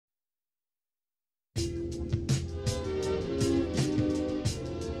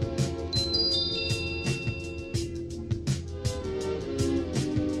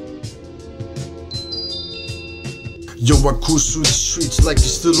Yo, I cruise through the streets like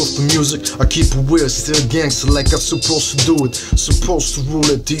it's still off the music. I keep it weird, still gangster like I'm supposed to do it. Supposed to rule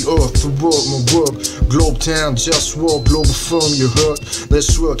it, the earth, the world, my work. Globe town, JustWar, Globalfirm, you heard?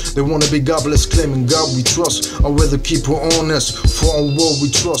 That's right, they wanna be godless, claiming God we trust. I'd rather keep it honest, for on war we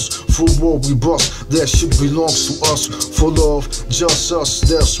trust. For war we bust, that shit belongs to us. For love, just us,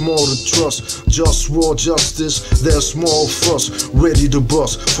 there's more to trust. JustWar, justice, there's more of us. Ready to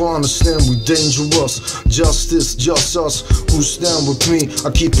bust, for understand we dangerous. Justice, just us, who stand with me. I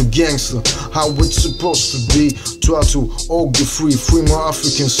keep it gangster, how it's supposed to be. Try to all get free, free my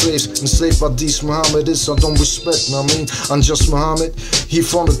African slaves. Enslaved by these Mohammedists I don't respect, I mean, I'm just Muhammad. He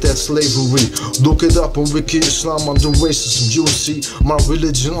founded that slavery. Look it up on Wiki Islam on the racism. You see, my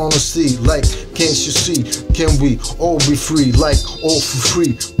religion honesty, like, can't you see? Can we all be free, like, all for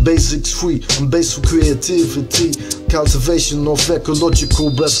free? Basics free, and basic creativity. Cultivation of ecological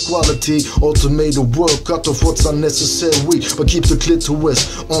best quality. Automated work, cut off what's unnecessary, but keep the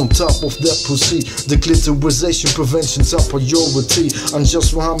clitoris on top of that pussy. The clitorisation prevention's a priority. I'm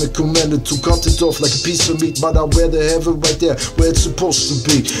just Muhammad commanded to cut it off like a piece of meat, but I'd rather have it right there where it's supposed to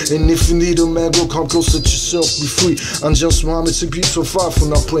be. And if you need a man, go come close, let yourself be free. I'm just Muhammad, to be so far from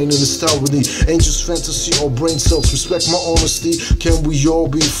not playing in this tower with angels, fantasy, or brain cells. Respect my honesty. Can we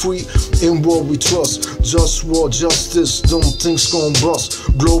all be free? In war we trust. JustWar, justice, them things gon' bust.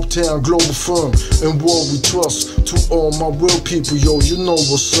 Globe town, Globalfirm, in war we trust. To all my real people, yo, you know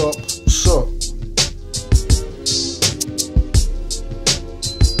what's up. What's up?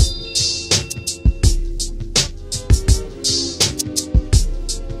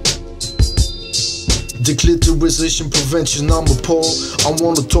 Declitterization prevention, I'm appalled. I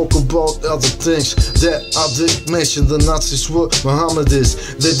wanna talk about other things that I didn't mention. The Nazis were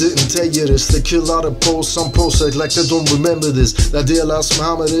Mohammedists. They didn't tell you this. They kill out of Poles. Some Poles act like they don't remember this. They idealize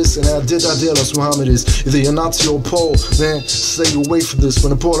Mohammedists, and I did idealize Mohammedists. Either you're Nazi or Pole, then stay away from this.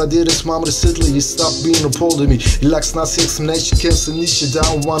 When the Pole idealist Mohammedist Hitler, he stopped being a Pole to me. He likes Nazi extermination camps and niche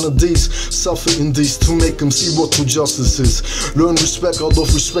down one of these. Suffer in these to make him see what true justice is. Learn respect out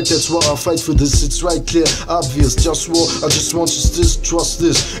of respect, that's why I fight for this. It's right clear, obvious, JustWar, I just want you to trust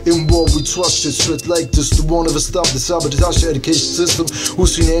this. In war we trust shit straight like this. The one ever stop the sabotage education system.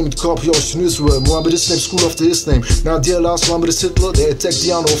 Who's your name? Copy Ocean Israel. Mohammed's name, school after his name. Now dear last Mohammed's Hitler, they attack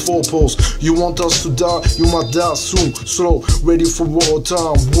the honor of all poles. You want us to die, you might die soon. Slow, ready for war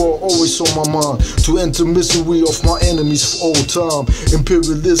time. War always on my mind. To enter misery of my enemies for all time.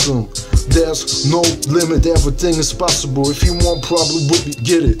 Imperialism, there's no limit, everything is possible. If you want problem with me,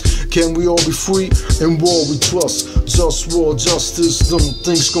 get it. Can we all be free? In war we trust. JustWar, justice, them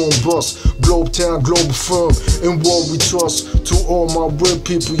things gon' bust. Globe town, Globalfirm, in war we trust. To all my real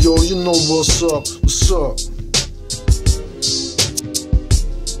people, yo, you know what's up. What's up?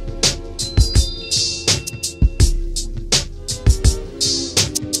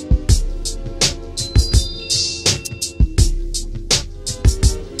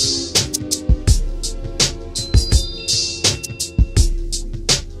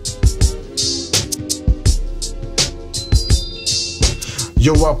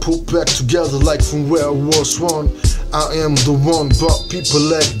 Yo, I put back together like from where I was one. I am the one, but people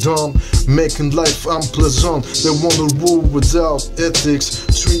act dumb, making life unpleasant. They wanna rule without ethics,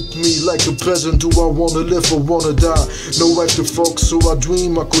 treat me like a peasant. Do I wanna live or wanna die? No right to fuck, so I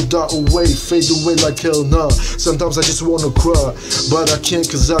dream I could die away, fade away like hell nah. Sometimes I just wanna cry, but I can't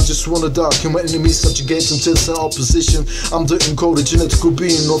cause I just wanna die. Can my enemies subjugate until some opposition? I'm the encoded genetical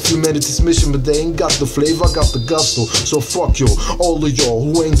being of humanity's mission, but they ain't got the flavor, I got the gusto. So fuck yo, all of y'all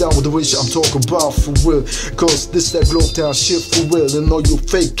who ain't down with the wish I'm talking about for real. Cause this that globe town shit for real. And all you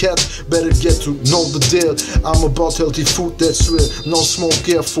fake cats better get to know the deal. I'm about healthy food, that's real. No smoke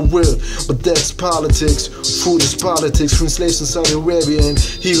here for real, but that's politics. Food is politics. Freeing slaves in Saudi Arabia and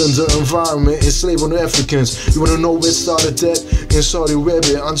healing the environment, enslaving the Africans. You wanna know where it started that? In Saudi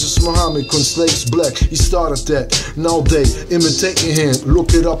Arabia, I'm just Muhammad, when slaves black, he started that. Now they imitating him.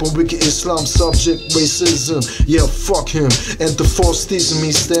 Look it up on Wiki Islam, subject racism. Yeah, fuck him. And the false theism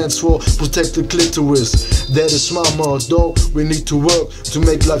he stands for, protect the clitoris. That is my motto. We need to work to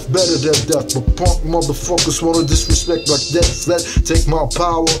make life better than death. But punk motherfuckers wanna disrespect like death. Let take my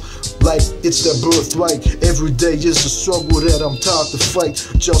power like it's their birthright. Every day is a struggle that I'm tired to fight.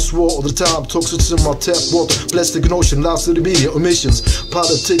 JustWar all the time, toxics in my tap water. Plastic and ocean, lies to the media, emissions.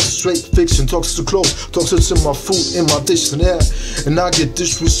 Politics, straight fiction, toxics to clothes. Toxics in my food, in my dish and air. And I get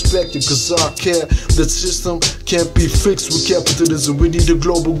disrespected cause I care. That system can't be fixed with capitalism. We need a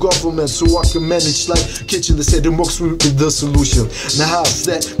global government so I can manage like kitchen. They say democracy will be the solution. Now how's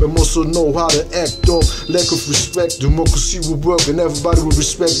that? We must also know how to act off. Lack of respect, democracy will work and everybody will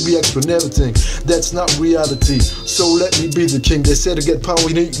respect me. destroying everything. That's not reality, so let me be the king. They said to get power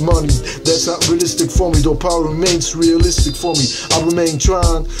you need money. That's not realistic for me, though power remains realistic for me. I remain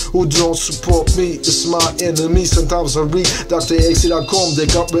trying. Who don't support me is my enemy. Sometimes I read drxc.com, they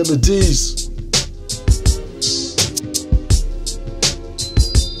got remedies.